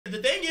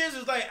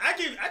is like I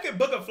can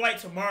book a flight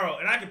tomorrow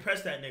and I can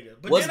press that nigga.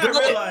 But What's then good?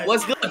 I realized,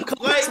 What's good? Come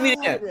like, to me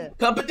then.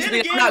 Come but to then me.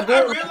 again, I'm not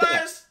going I like that.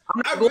 realized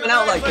I'm not going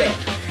out like that.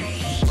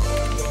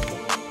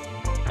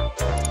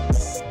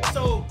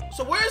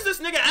 So where's this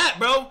nigga at,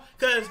 bro?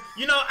 Cause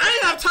you know I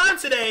ain't have time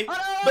today.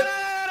 But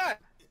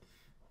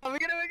we're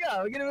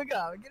gonna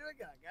go.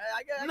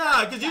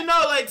 nah, cause you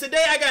know, like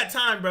today I got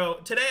time, bro.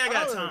 Today I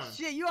got time.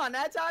 Shit, you on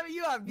that time?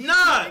 You on BT, Nah,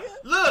 nigga?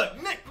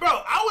 look, Nick, bro,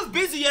 I was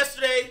busy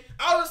yesterday.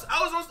 I was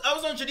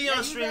on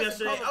Jidion stream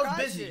yesterday. I was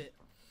busy. Shit.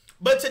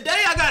 But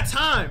today I got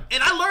time,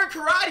 and I learned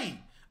karate.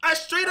 I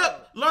straight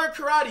up learned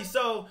karate.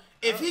 So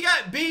if he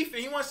got beef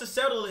and he wants to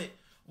settle it,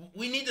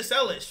 we need to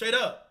settle it straight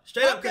up.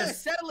 Straight up, cause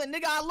settle it,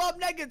 nigga. I love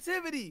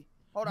negativity.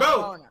 Hold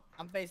bro, on.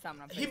 I'm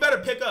FaceTiming. He better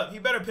pick up. He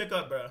better pick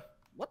up, bro.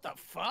 What the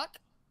fuck?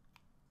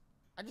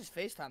 I just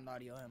FaceTimed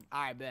audio him.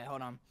 All right, bet.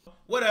 Hold on.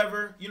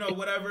 Whatever, you know,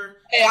 whatever.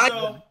 Hey, I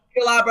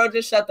can't lie, bro.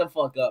 Just shut the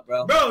fuck up,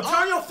 bro. Bro,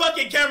 turn your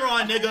fucking camera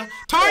on, nigga.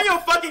 Turn your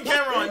fucking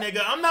camera on,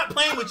 nigga. I'm not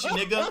playing with you,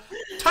 nigga.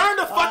 Turn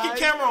the fucking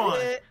camera on.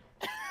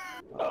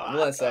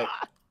 1 sec.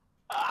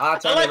 I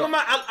like when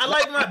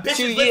my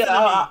bitches listen to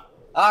me.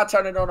 I'll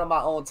turn it on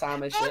my own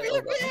time and shit. I'm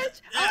your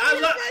bitch. I'm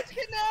your bitch,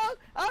 Kanel.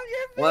 I'm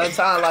your bitch. One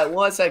time, like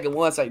 1 second.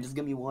 Just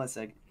give me 1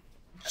 second.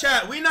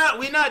 Chat, we not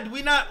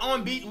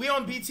on beat. We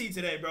on BT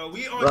today, bro.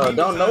 We on. Bro, BT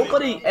don't today,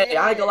 nobody. bro. Hey,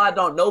 I ain't gonna lie.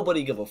 Don't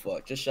nobody give a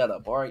fuck. Just shut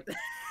up, all right?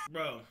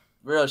 Bro.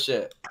 Real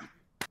shit.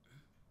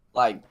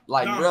 Like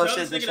real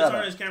shit. Just shut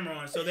up. His camera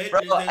on, so they, bro,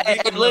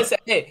 they listen.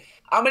 Hey,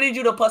 I'm gonna need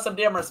you to put some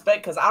damn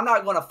respect, cause I'm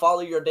not gonna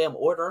follow your damn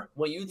order.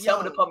 When you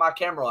tell me to put my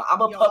camera on, I'm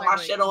gonna put my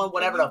shit on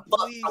whenever the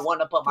fuck I want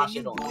to put my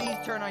shit on. Please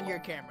turn on your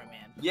camera,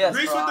 man. Yes,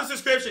 Reese bro. with the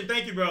subscription.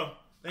 Thank you, bro.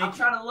 I'm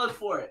trying to look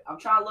for it. I'm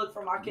trying to look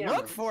for my camera.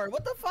 Look for it.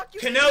 What the fuck you?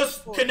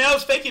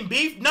 Kanel's faking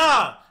beef?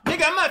 Nah,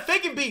 nigga, I'm not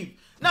faking beef.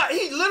 Nah,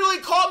 he literally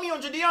called me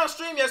on Jidion's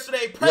stream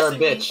yesterday, pressing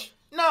You're a bitch.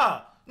 me.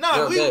 Nah.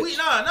 Nah.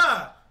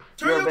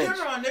 Turn your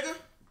camera on, nigga.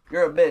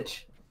 You're a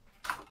bitch.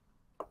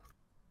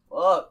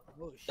 Fuck.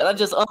 Did I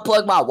just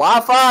unplug my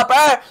Wi-Fi,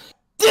 bro?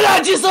 Did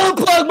I just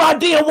unplug my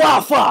damn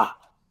Wi-Fi?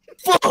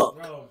 Fuck.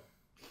 Bro,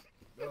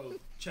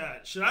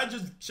 chat. Should I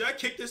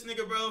kick this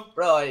nigga, bro?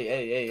 Bro,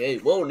 hey.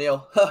 Whoa,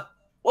 Neil.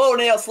 Whoa,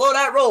 Neil. Slow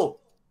that roll.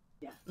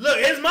 Look,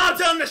 his mom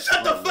telling him to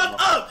shut the fuck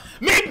up.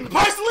 Me,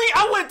 personally,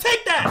 I wouldn't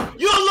take that.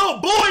 You a little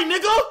boy,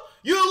 nigga.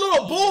 You a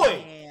little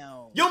boy.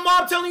 Damn. Your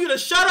mom telling you to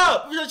shut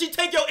up because she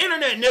take your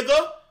internet,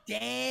 nigga.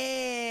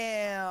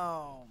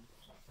 Damn.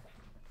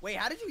 Wait,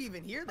 how did you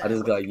even hear that? I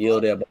just got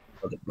yelled at,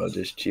 bro.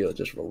 Just chill.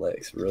 Just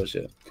relax. Real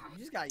shit.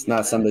 It's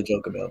not something to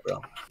joke about, bro.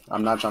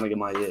 I'm not trying to get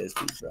my ears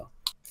beat, bro.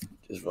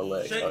 Just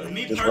relax.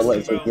 Just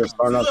relax. Bro. If you're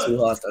starting out too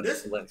hostile,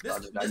 This just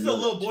relax. is a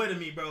little boy to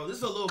me, bro. This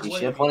is a little boy.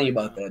 Shit funny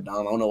about that,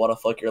 Dom. I don't know why the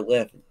fuck you're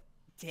laughing.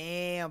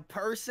 Damn.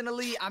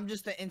 Personally, I'm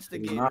just an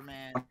instigator,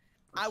 man.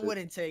 I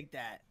wouldn't take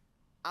that.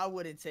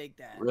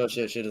 Real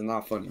shit. Shit is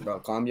not funny, bro.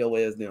 Calm your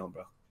ass down,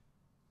 bro.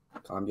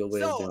 Calm your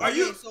ass down. Are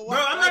you, bro?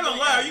 I'm not gonna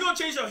lie. Are you gonna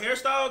change your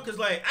hairstyle? Cause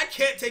like I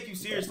can't take you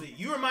seriously.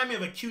 You remind me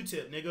of a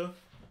Q-tip, nigga.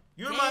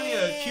 You remind me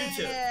of a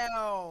Q-tip,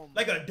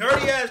 like a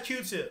dirty ass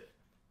Q-tip.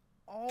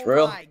 Oh For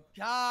real? my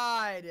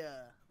god.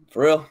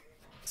 For real?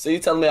 So you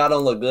telling me I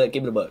don't look good?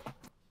 Give me the buck.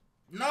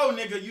 No,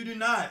 nigga, you do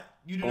not.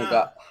 You do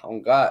not.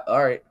 God.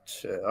 All right.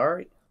 Shit. All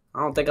right.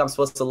 I don't think I'm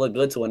supposed to look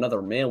good to another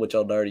man with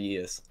your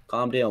dirty ass.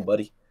 Calm down,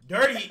 buddy.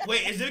 Dirty?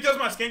 Wait, is it because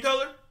of my skin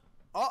color?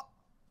 Oh.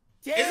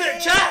 Damn. Is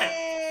it chat?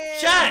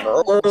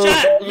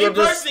 Chat. Me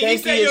personally, he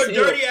said you're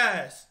dirty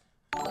ass.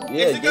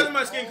 Yeah. Is it because of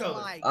my skin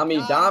color? I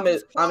mean, Dom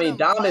is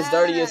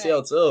dirty as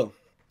hell too.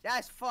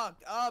 That's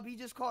fucked up. He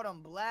just called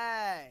him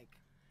black.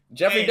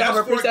 Jeffrey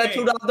Dahmer, appreciate that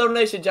 $2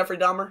 donation, Jeffrey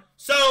Dahmer.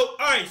 So, all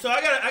right, so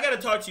I gotta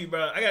talk to you,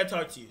 bro. I gotta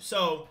talk to you.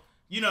 So,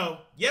 you know,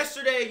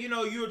 yesterday, you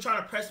know, you were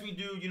trying to press me,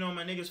 dude. You know,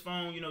 my nigga's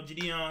phone, you know,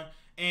 Jidion,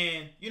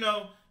 and you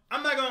know,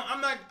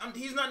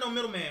 he's not no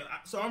middleman.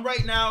 So I'm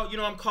right now, you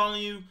know, I'm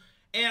calling you,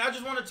 and I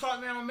just want to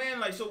talk, man, man.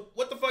 Like, so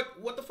what the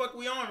fuck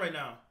we on right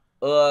now?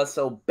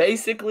 So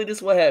basically, this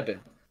is what happened.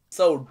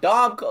 So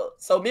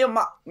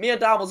me and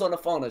Dom was on the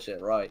phone and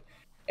shit, right?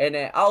 And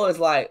then I was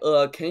like,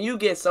 can you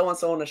get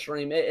so-and-so on the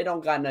stream? It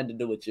don't got nothing to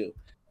do with you.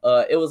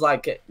 It was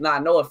like,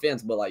 no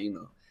offense, but like, you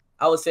know.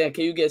 I was saying,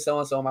 can you get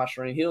so-and-so on my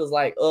stream? He was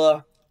like,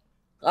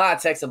 I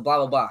text him, blah,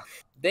 blah, blah.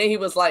 Then he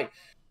was like,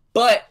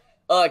 but,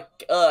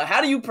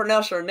 how do you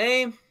pronounce your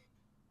name?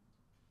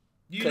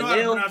 You know how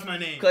to pronounce my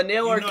name.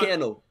 Kanel or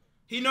Kanel?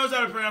 He knows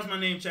how to pronounce my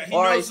name, chat.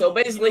 All right, so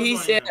basically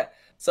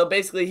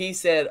he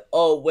said,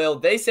 oh, well,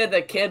 they said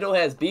that Kanel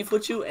has beef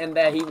with you and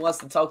that he wants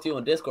to talk to you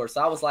on Discord.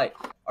 So I was like,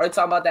 are you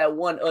talking about that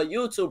one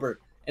YouTuber?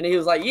 And he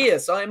was like, yeah.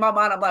 So in my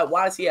mind, I'm like,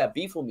 why does he have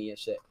beef with me and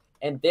shit?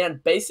 And then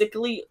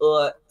basically,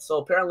 so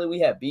apparently we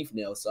have beef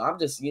now. So I'm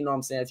just, you know what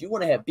I'm saying? If you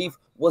want to have beef,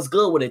 what's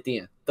good with it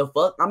then? The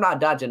fuck? I'm not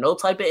dodging no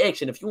type of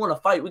action. If you want to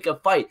fight, we can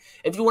fight.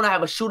 If you want to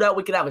have a shootout,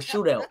 we can have a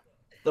shootout.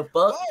 The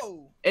fuck?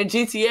 Whoa. In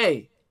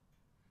GTA.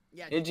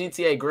 Yeah. In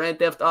GTA, Grand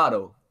Theft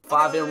Auto.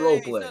 5M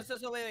roleplay.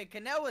 So wait.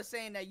 Kanel was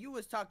saying that you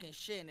was talking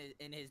shit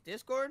in his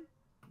Discord?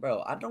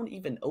 Bro, I don't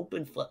even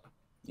open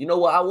You know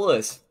what I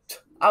was?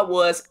 I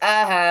was.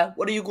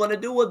 What are you gonna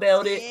do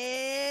about it?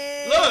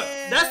 Yeah. Look,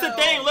 that's the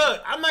thing.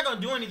 Look, I'm not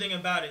gonna do anything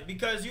about it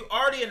because you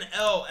already an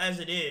L as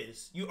it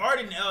is. You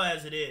already an L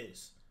as it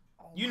is.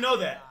 You know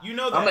that. You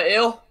know that. I'm an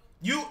L.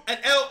 You an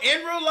L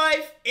in real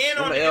life and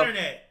on the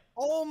internet.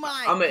 Oh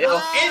my I'm an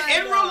God. L.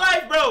 In real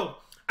life, bro.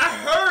 I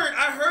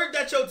heard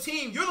that your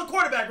team. You're the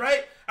quarterback,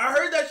 right? I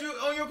heard that you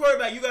on your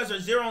quarterback. You guys are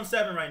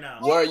 0-7 right now.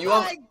 Where you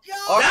on?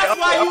 That's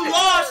why you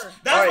lost.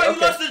 That's why you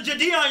lost to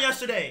Jidion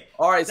yesterday.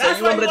 All right, so that's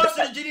you why want me you to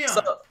lost to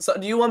Jidion. So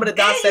do you want me to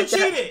dissect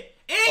that? And you cheated.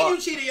 And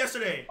you cheated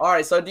yesterday. All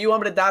right, so do you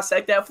want me to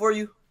dissect that for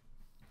you? Do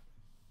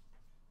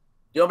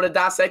you want me to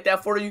dissect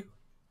that for you?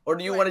 Or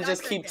do you want to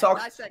just keep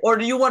talking? Or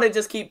do you want to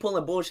just keep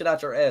pulling bullshit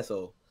out your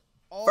asshole?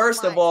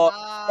 First of all,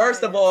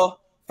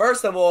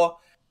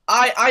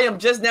 I am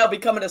just now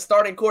becoming a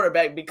starting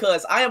quarterback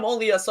because I am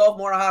only a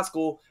sophomore in high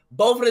school.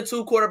 Both of the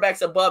two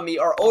quarterbacks above me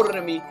are older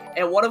than me,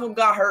 and one of them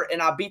got hurt,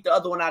 and I beat the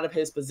other one out of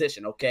his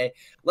position, okay?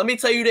 Let me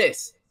tell you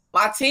this.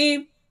 My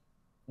team,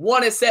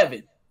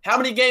 1-7. How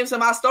many games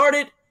have I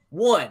started?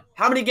 1.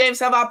 How many games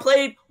have I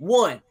played?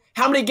 1.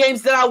 How many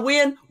games did I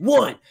win?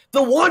 1.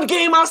 The one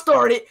game I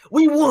started,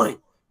 we won.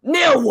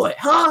 Now what,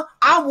 huh?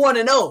 I'm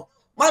 1-0.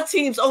 My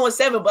team's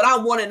 0-7, but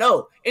I'm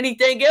 1-0.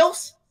 Anything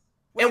else?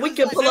 And we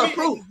can pull up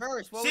proof.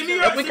 Send me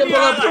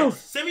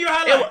your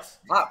highlights.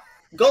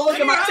 Go look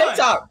at my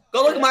TikTok.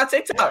 Go look at my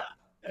TikTok.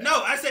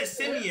 No, I said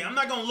send me it. I'm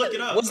not gonna look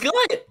it up. What's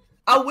good?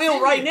 I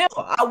will right now.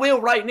 I will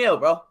right now,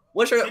 bro.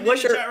 What's your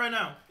chat right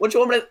now? What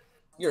you want me to?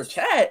 Your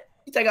chat?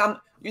 You think I'm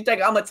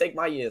gonna take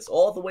my ass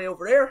all the way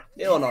over there?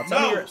 Hell no.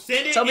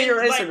 Tell me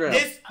your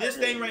Instagram. This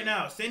thing right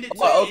now. Send it to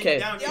me. Okay.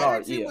 The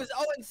other team was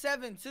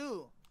 0-7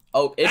 too.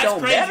 Oh, it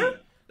don't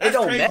matter. It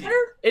don't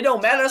matter. It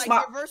don't matter. That's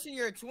my versing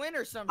your twin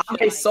or something. I'm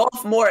a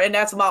sophomore, and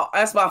that's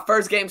my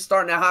first game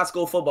starting at high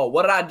school football.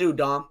 What did I do,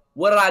 Dom?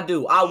 What did I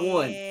do? I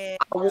won.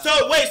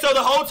 So wait, so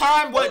the whole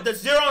time, what, the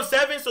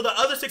 0-7? So the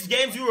other 6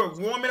 games you were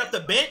warming up the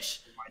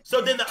bench.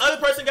 So then the other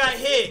person got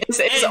hit,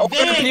 and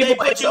then they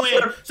put you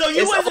in. So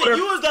you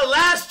was the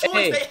last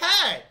choice they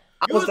had.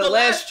 You was the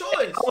last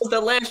choice. I was the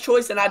last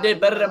choice, and I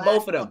did better than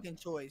both of them.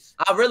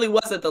 I really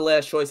wasn't the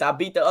last choice. I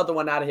beat the other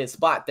one out of his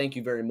spot. Thank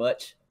you very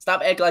much.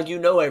 Stop acting like you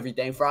know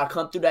everything before I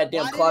come through that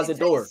damn closet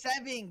door.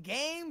 7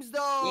 games,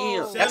 though.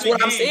 Yeah, that's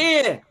what I'm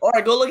saying. All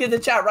right, go look at the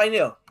chat right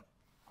now.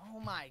 Oh,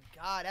 my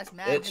God. That's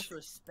mad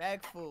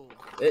disrespectful.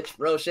 Bitch,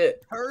 real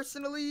shit.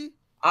 Personally,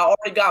 I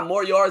already got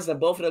more yards than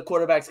both of the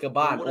quarterbacks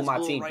combined on my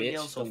team,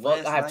 bitch. The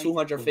fuck? I have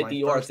 250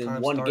 yards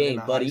in one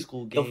game, buddy.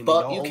 The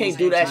fuck? You can't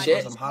do that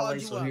shit. I'm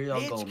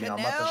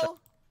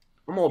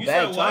on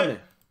bad timing.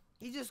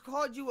 He just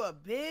called you a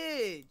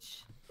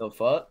bitch. The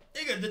fuck?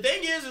 Nigga, the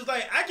thing is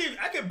like I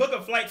could book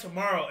a flight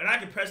tomorrow and I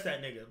can press that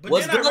nigga. But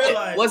What's then good? I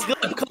realized, What's good?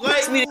 Come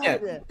like, to me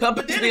then. Come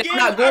but to then me. again,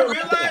 I'm not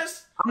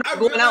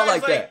going out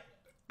like like, that.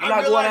 I'm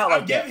not going out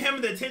like that. I'm giving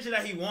him the attention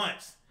that he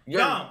wants.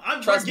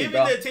 I'm trust giving me,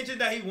 bro. the attention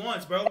that he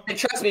wants, bro. Hey,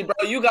 trust me,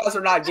 bro. You guys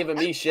are not giving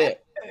me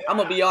shit. I'm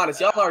gonna be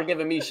honest. Y'all aren't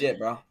giving me shit,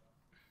 bro.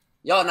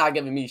 Y'all not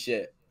giving me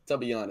shit. To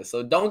be honest,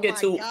 so don't get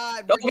too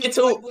ahead of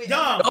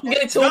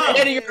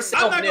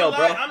yourself, Neil,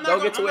 bro.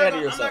 Don't get too ahead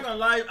of yourself. I'm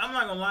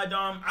not gonna lie,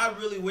 Dom. I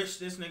really wish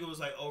this nigga was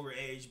like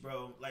overage,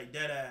 bro. Like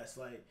dead ass.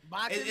 Like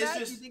it's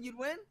just. You think you'd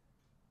win?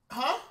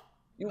 Huh?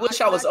 You wish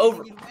I was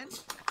over. You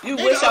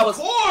nigga, wish I was.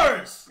 Of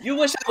course. You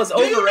wish I was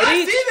overrated. Do you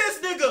not see this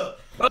nigga?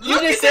 Bro,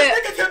 Look at this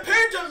nigga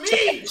compared to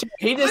me.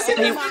 He just said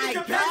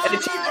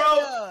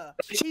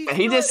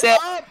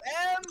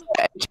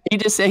he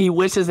just said he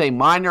wishes a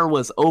minor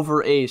was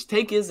overage.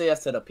 Take his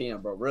ass to the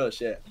pen, bro. Real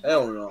shit.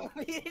 Hell no.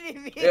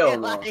 Hell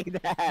no.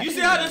 You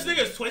see how this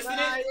nigga's twisting it?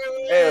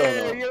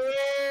 Hell no.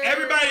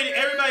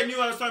 Everybody knew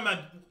I was talking about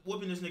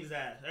whooping this nigga's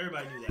ass.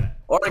 Everybody knew that.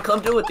 All right, come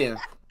do it then.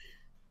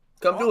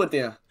 Come do it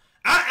then.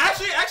 I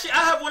actually I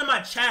have one in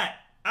my chat.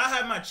 I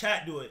have my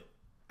chat do it.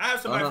 I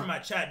have somebody from my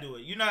chat do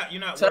it. You're not.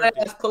 Tell that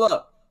ass pull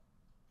up.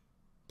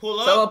 Pull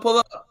up. Tell him pull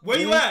up. Where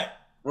you at?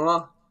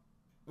 Where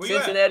you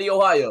Cincinnati,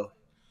 Ohio.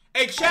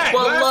 Hey, chat. Do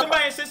I have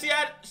somebody in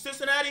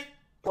Cincinnati?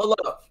 Pull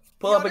up.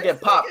 Pull up and get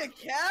popped.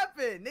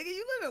 Capping. Nigga,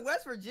 you live in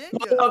West Virginia.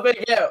 Pull up and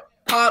get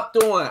popped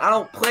on. I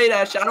don't play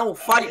that shit. I don't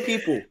fight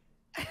people.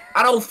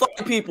 I don't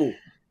fight people.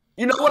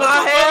 You know what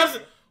I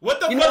have? What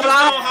the fuck is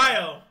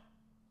Ohio?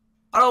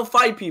 I don't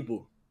fight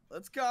people.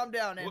 Let's calm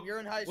down, man. You're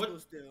in high school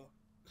still.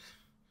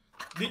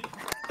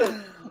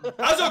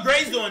 How's your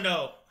grades doing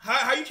though?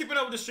 How you keeping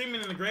up with the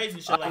streaming and the grades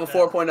and shit like that?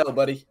 I'm a 4.0,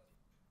 buddy.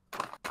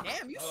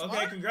 Damn, you smart.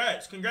 Okay,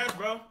 congrats,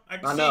 bro. I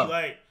can see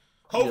like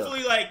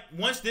hopefully like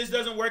once this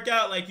doesn't work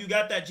out, like you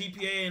got that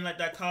GPA and like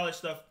that college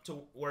stuff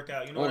to work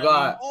out. You know what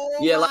I mean? Oh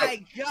yeah,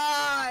 my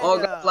God. Oh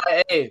God,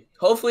 like hey,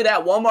 hopefully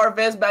that Walmart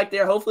vest back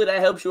there, hopefully that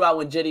helps you out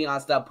when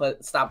Jidion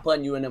stop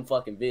putting you in them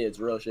fucking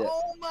vids, real shit.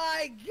 Oh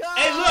my God.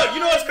 Hey, look,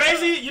 you know what's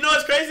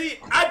crazy?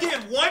 I did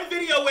one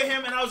video with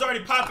him and I was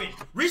already popping.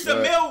 Reached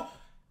a mil.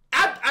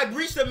 I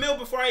reached a mil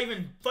before I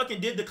even fucking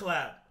did the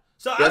collab.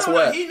 So Guess I don't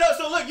what? know. He knows.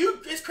 So look,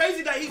 it's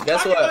crazy that he's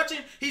watching.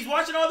 He's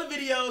watching all the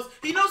videos.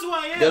 He knows who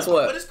I am. Guess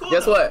what? But it's cool.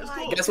 Guess what?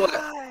 Cool. Guess what?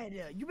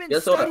 You've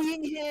been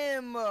studying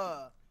him.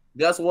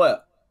 Guess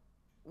what?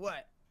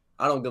 What?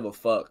 I don't give a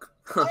fuck.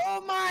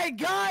 Oh my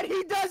God,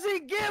 he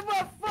doesn't give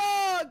a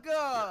fuck.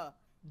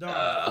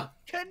 Don,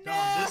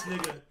 Kanel. this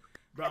nigga,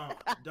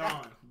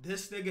 Don,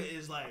 this nigga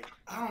is like,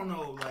 I don't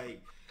know,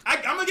 like,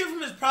 I'm gonna give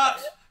him his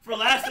props for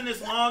lasting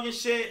this long and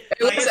shit.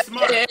 Hey, Like, it's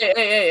smart.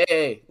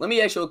 Hey. Let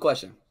me ask you a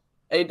question.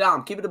 Hey,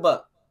 Dom, keep it a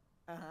buck.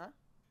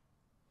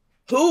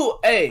 All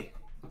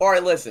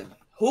right, listen.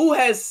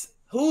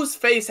 Whose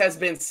face has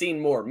been seen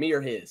more, me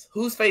or his?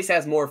 Whose face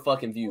has more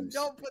fucking views?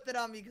 Don't put that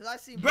on me, because I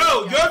see.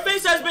 Bro, your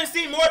face has been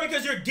seen more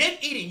because you're dick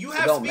eating. You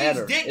have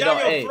Speed's dick down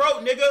your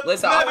throat, nigga.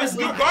 Listen,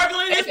 you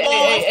gargling his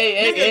balls.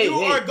 Nigga, you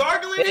are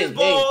gargling his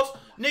balls.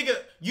 Nigga,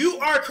 you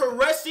are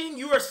caressing.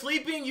 You are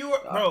sleeping. You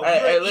are, bro,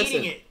 you're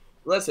eating it.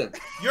 Listen.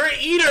 You're an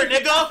eater,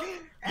 nigga.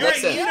 You're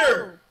an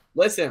eater.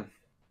 Listen.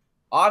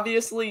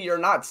 Obviously, you're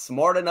not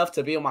smart enough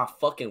to be on my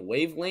fucking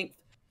wavelength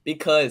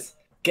because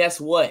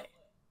guess what?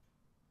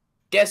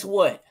 Guess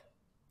what?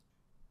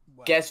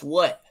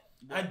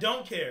 I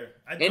don't care.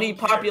 Any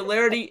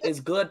popularity is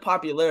good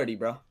popularity,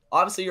 bro.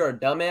 Obviously, you're a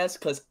dumbass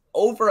because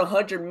over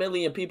 100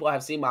 million people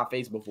have seen my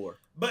face before.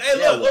 But hey,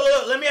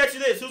 look. Let me ask you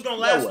this: who's gonna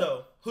last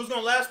though? Who's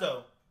gonna last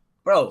though?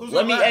 Bro,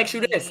 let me ask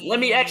you this. Who's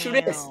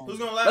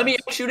gonna last? Let me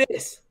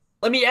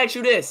ask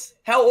you this.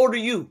 How old are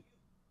you?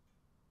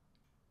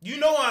 You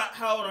know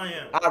how old I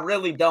am. I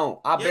really don't.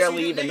 I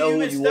barely even know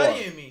who you are.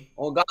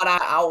 On God,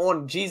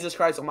 on Jesus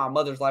Christ, on my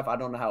mother's life, I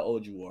don't know how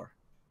old you are.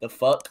 The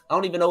fuck? I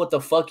don't even know what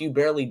the fuck you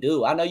barely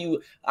do. I know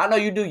you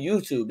do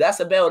YouTube. That's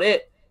about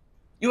it.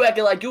 You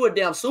acting like you a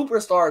damn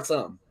superstar or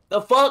something. The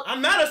fuck? I'm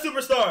not a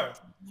superstar.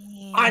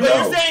 I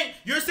know.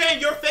 You're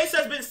saying your face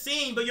has been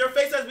seen, but your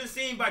face has been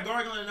seen by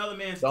gargling another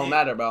man's dick. Don't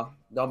matter, bro.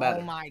 Don't matter.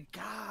 Oh my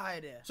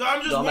God. So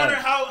I'm just wondering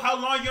how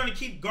long you're gonna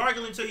keep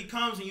gargling until he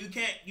comes and you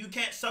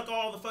can't suck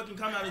all the fucking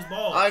cum out his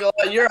balls. I go,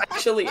 you're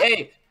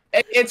actually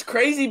it's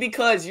crazy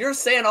because you're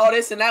saying all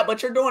this and that,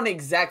 but you're doing the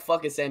exact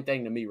fucking same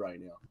thing to me right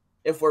now.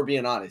 If we're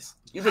being honest,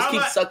 you just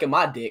keep sucking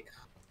my dick.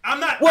 I'm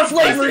not. What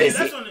flavor is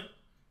it?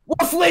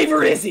 What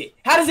flavor is it?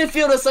 How does it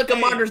feel to suck a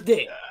mother's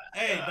dick?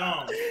 Hey,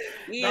 Dom.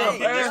 Yeah, kick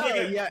this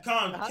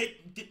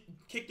nigga.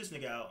 Kick this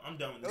nigga out. I'm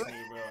done with this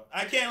nigga, bro.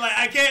 I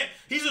can't.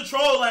 He's a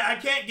troll. Like, I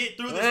can't get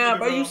through this. Yeah,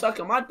 bro, you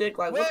sucking my dick.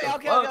 Like, what the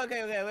fuck?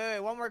 Okay. Wait.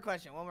 One more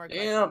question.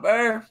 Yeah,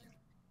 bro.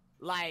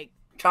 Like,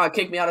 trying to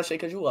kick me out of shit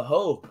because you a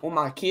hoe. On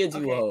my kids,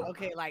 you a hoe.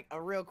 Okay, like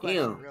a real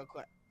question.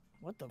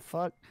 What the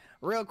fuck?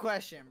 Real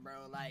question,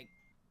 bro. Like.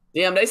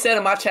 Damn, they said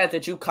in my chat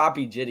that you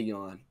copied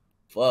Jidion.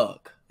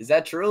 Fuck. Is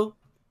that true?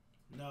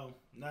 No,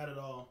 not at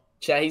all.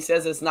 Chat, he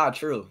says it's not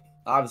true.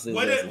 Obviously.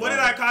 What did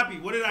I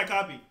copy? What did I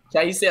copy?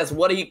 Chat, he says,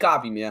 what did he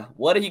copy, man?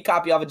 What did he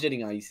copy off of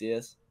Jidion, he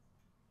says?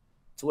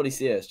 That's what he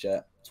says,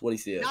 chat. That's what he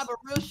says. Nah, but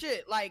real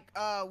shit. Like,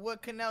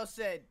 what Kanel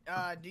said.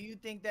 Do you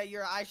think that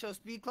you're an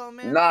ishowspeed clone,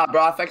 man? Nah,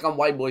 bro. I think I'm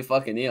white boy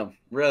fucking him.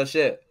 Real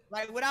shit.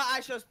 Like, without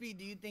ishowspeed,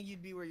 do you think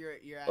you'd be where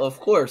you're at? Of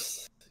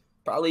course.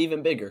 Probably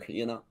even bigger,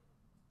 you know?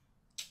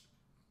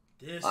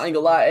 I ain't gonna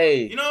lie,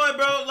 hey. You know what,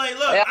 bro? Like,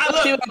 look, hey,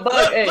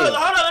 look,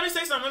 hold on. Let me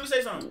say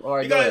something. All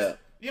right, because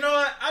you know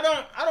what? I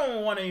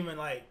don't want to even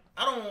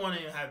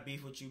have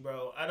beef with you,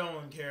 bro. I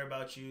don't care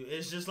about you.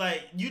 It's just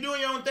like you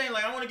doing your own thing.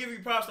 Like, I want to give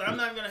you props. Like, I'm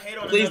not even gonna hate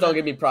on. Please don't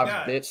give me props,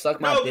 bitch.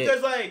 Suck my dick. No,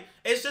 because like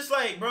it's just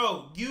like,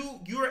 bro, you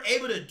were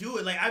able to do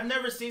it. Like, I've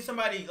never seen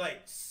somebody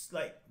like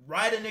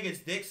ride a nigga's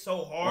dick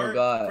so hard. Oh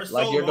God, for so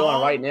like you're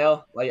doing right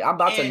now. Like I'm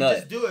about to nut.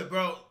 Just do it,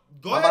 bro.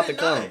 Go ahead and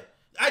nut.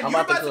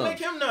 You're about to make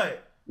him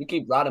nut. You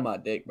keep riding my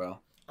dick, bro.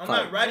 I'm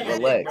not riding your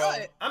dick, bro.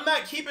 I'm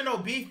not keeping no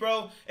beef,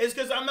 bro. It's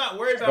because I'm not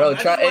worried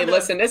about. Bro, hey,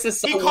 listen, this is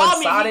so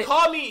one-sided. He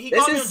called me.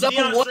 This is so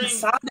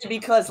one-sided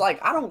because, like,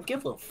 I don't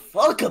give a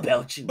fuck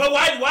about you. But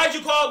why'd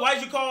you call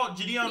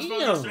Jidion's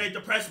phone yesterday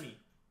to press me?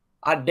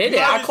 I did it.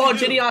 I called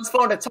Jidion's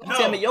phone to talk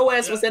to him, and your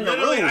ass was in the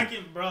room.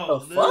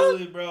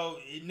 Literally, bro.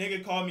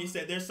 Nigga called me and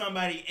said, there's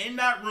somebody in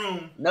that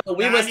room. No,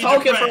 we was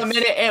talking for a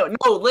minute. And,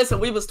 no, listen,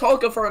 we was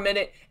talking for a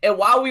minute. And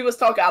while we was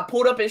talking, I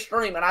pulled up his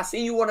stream, and I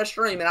see you on the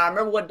stream. And I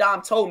remember what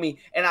Dom told me.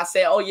 And I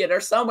said, oh, yeah,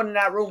 there's someone in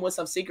that room with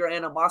some secret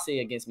animosity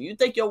against me. You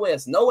think your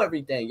ass know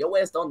everything. Your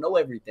ass don't know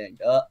everything,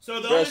 duh.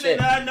 So the only thing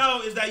that I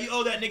know is that you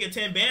owe that nigga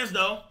 10 bands,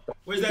 though.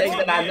 Where's that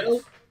 10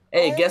 bands?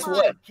 Hey, guess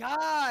what?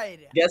 God.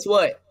 Guess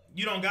what?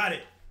 You don't got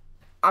it.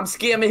 I'm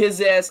scamming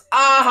his ass.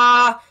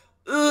 Aha.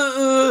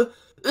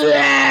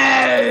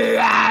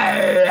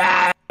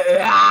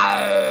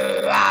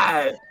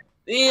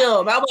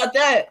 Damn, how about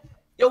that?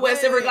 Your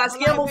ass ever got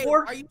scammed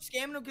before? Are you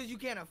scamming him because you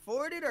can't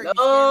afford it? Or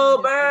no,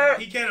 man.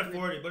 He can't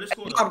afford it, but it's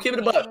cool. I'm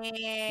giving it up.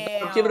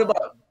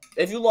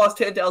 If you lost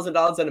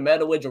 $10,000 in a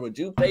metal wager, would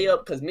you pay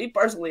up? Because me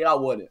personally, I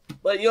wouldn't.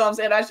 But you know what I'm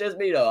saying? That's just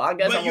me, though. I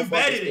guess but I'm you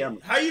betted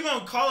it. How you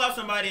gonna call out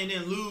somebody and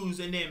then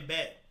lose and then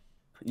bet?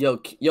 Yo,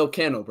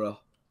 Kanel, bro.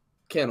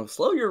 Kanel,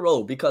 slow your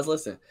roll because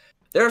listen,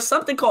 there's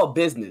something called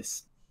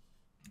business.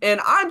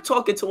 And I'm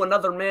talking to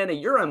another man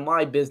and you're in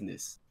my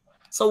business.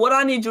 So what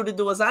I need you to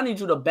do is I need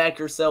you to back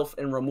yourself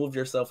and remove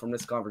yourself from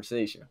this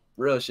conversation.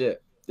 Real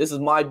shit. This is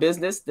my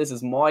business. This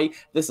is my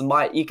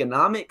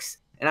economics.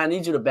 And I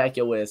need you to back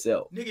your ass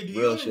out. Nigga, do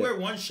you only wear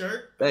one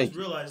shirt? I just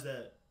realized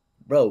that.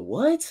 Bro,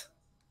 what?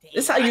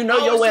 This how you know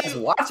your ass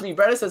watch me,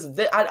 bro. This is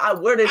I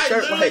wear this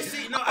shirt like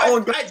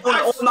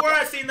I swear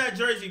I seen that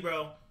jersey,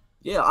 bro.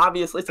 Yeah,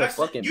 obviously it's a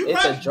fucking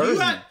jersey.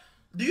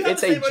 Do you have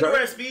the same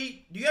underwear as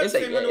Speed? Do you have the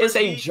same underwear as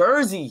Speed? It's a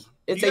jersey.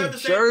 It's a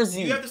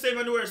jersey. Do you have the same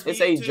underwear as Speed?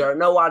 It's a jersey.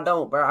 No, I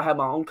don't, bro. I have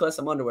my own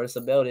custom underwear. That's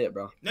about it,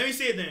 bro. Let me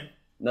see it then.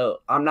 No,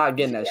 I'm not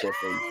getting that shit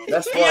for you.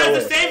 That's bro.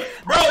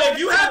 If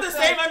you have the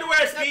same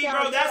underwear as Speed,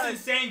 bro, that's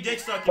insane dick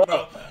sucking,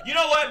 bro. You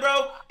know what,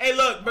 bro? Hey,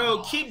 look,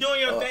 bro. Keep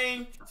doing your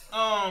thing.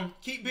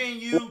 Keep being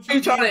you.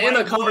 Keep trying to end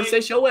a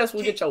conversation. Your ass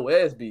will get your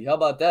ass beat. How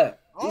about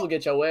that? You will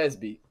get your ass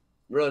beat.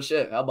 Real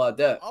shit. How about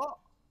that?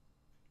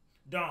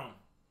 Dom.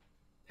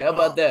 How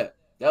about that?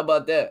 How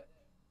about that?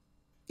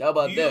 How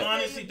about that? Do you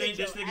honestly think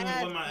this nigga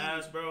will whip my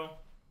ass, bro?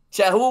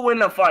 Chat, who will win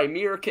the fight?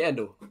 Me or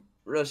Candle?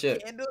 Real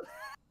shit. Candle?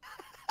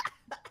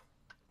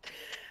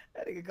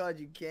 That nigga called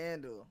you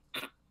Candle.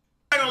 I'm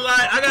not gonna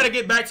lie, I gotta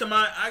get back to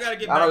my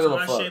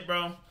shit,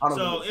 bro.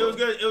 So it was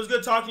good. It was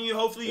good talking to you.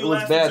 Hopefully you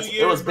lasted 2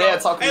 years. It was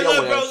bad talking to you. Hey,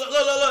 look, bro.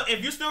 Look.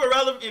 If you're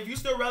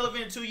still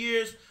relevant in 2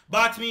 years,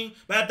 box me.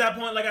 But at that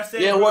point, like I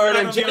said, yeah, bro, word.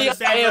 And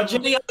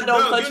Jidion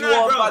don't cut you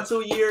off by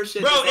 2 years.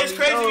 Shit, bro, it's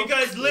crazy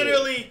because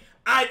literally,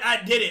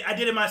 I did it. I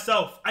did it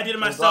myself.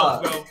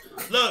 Bro.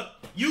 Look,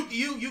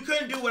 you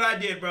couldn't do what I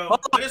did, bro.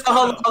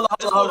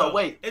 Hold on.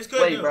 Wait,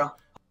 bro.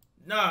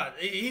 Nah,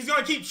 he's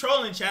gonna keep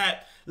trolling,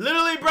 chat.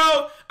 Literally,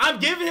 bro, I'm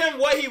giving him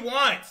what he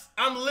wants.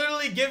 I'm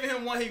literally giving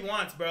him what he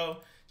wants, bro.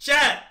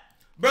 Chat,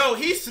 bro,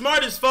 he's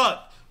smart as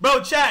fuck.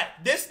 Bro, chat,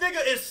 this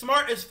nigga is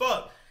smart as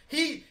fuck.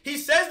 He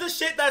says the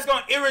shit that's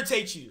gonna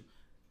irritate you.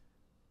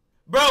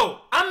 Bro,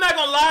 I'm not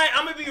gonna lie.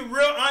 I'm gonna be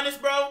real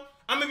honest, bro.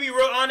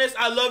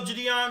 I love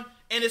Jidion,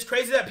 and it's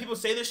crazy that people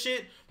say this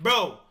shit.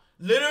 Bro,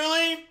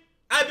 literally,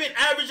 I've been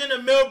averaging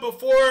a mil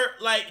before,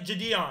 like,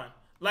 Jidion.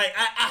 Like,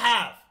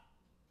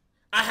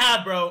 I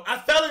have, bro. I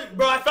fell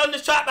in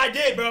this trap. I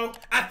did, bro.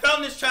 I fell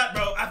in this trap,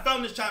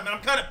 and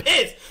I'm kind of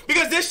pissed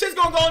because this shit's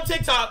gonna go on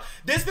TikTok.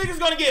 This nigga's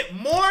gonna get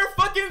more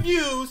fucking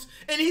views,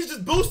 and he's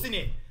just boosting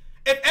it.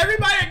 If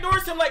everybody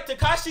ignores him like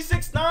Tekashi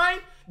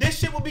 6ix9ine, this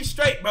shit will be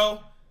straight,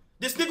 bro.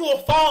 This nigga will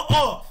fall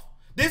off.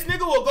 This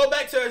nigga will go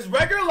back to his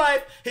regular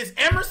life, his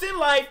Emerson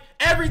life,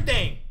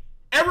 everything.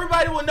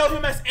 Everybody will know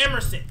him as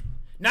Emerson,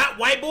 not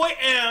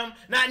Whiteboyem,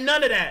 not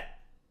none of that.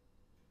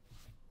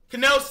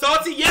 Kanel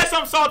salty? Yes,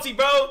 I'm salty,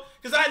 bro.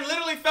 Because I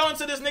literally fell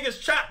into this nigga's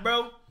trap,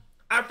 bro.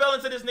 I fell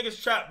into this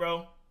nigga's trap.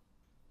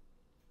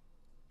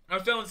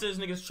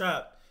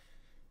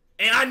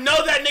 And I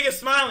know that nigga's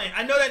smiling.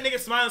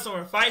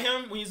 Somewhere. Fight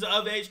him when he's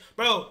of age.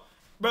 Bro,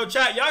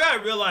 chat, y'all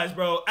gotta realize,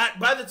 bro,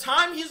 by the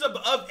time he's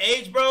of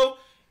age, bro,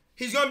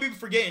 he's gonna be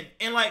forgetting.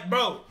 And, like,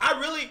 bro, I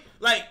really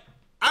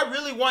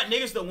want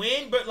niggas to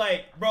win, but,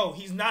 like, bro,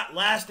 he's not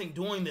lasting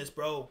doing this,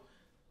 bro.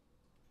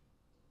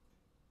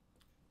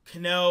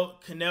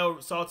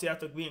 Kanel salty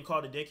after being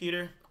called a dick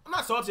eater. I'm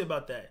not salty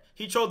about that.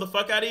 He trolled the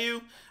fuck out of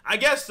you. I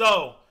guess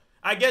so.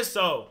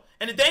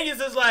 And the thing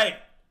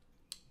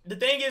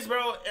is,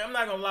 bro, I'm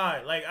not gonna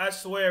lie. Like, I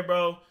swear,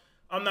 bro,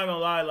 I'm not gonna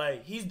lie.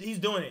 Like, he's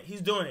doing it.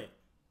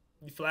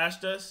 He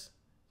flashed us.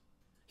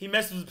 He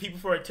messes with people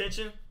for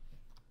attention.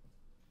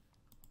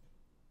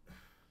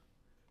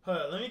 Hold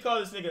on, let me call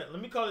this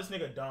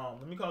nigga Dom.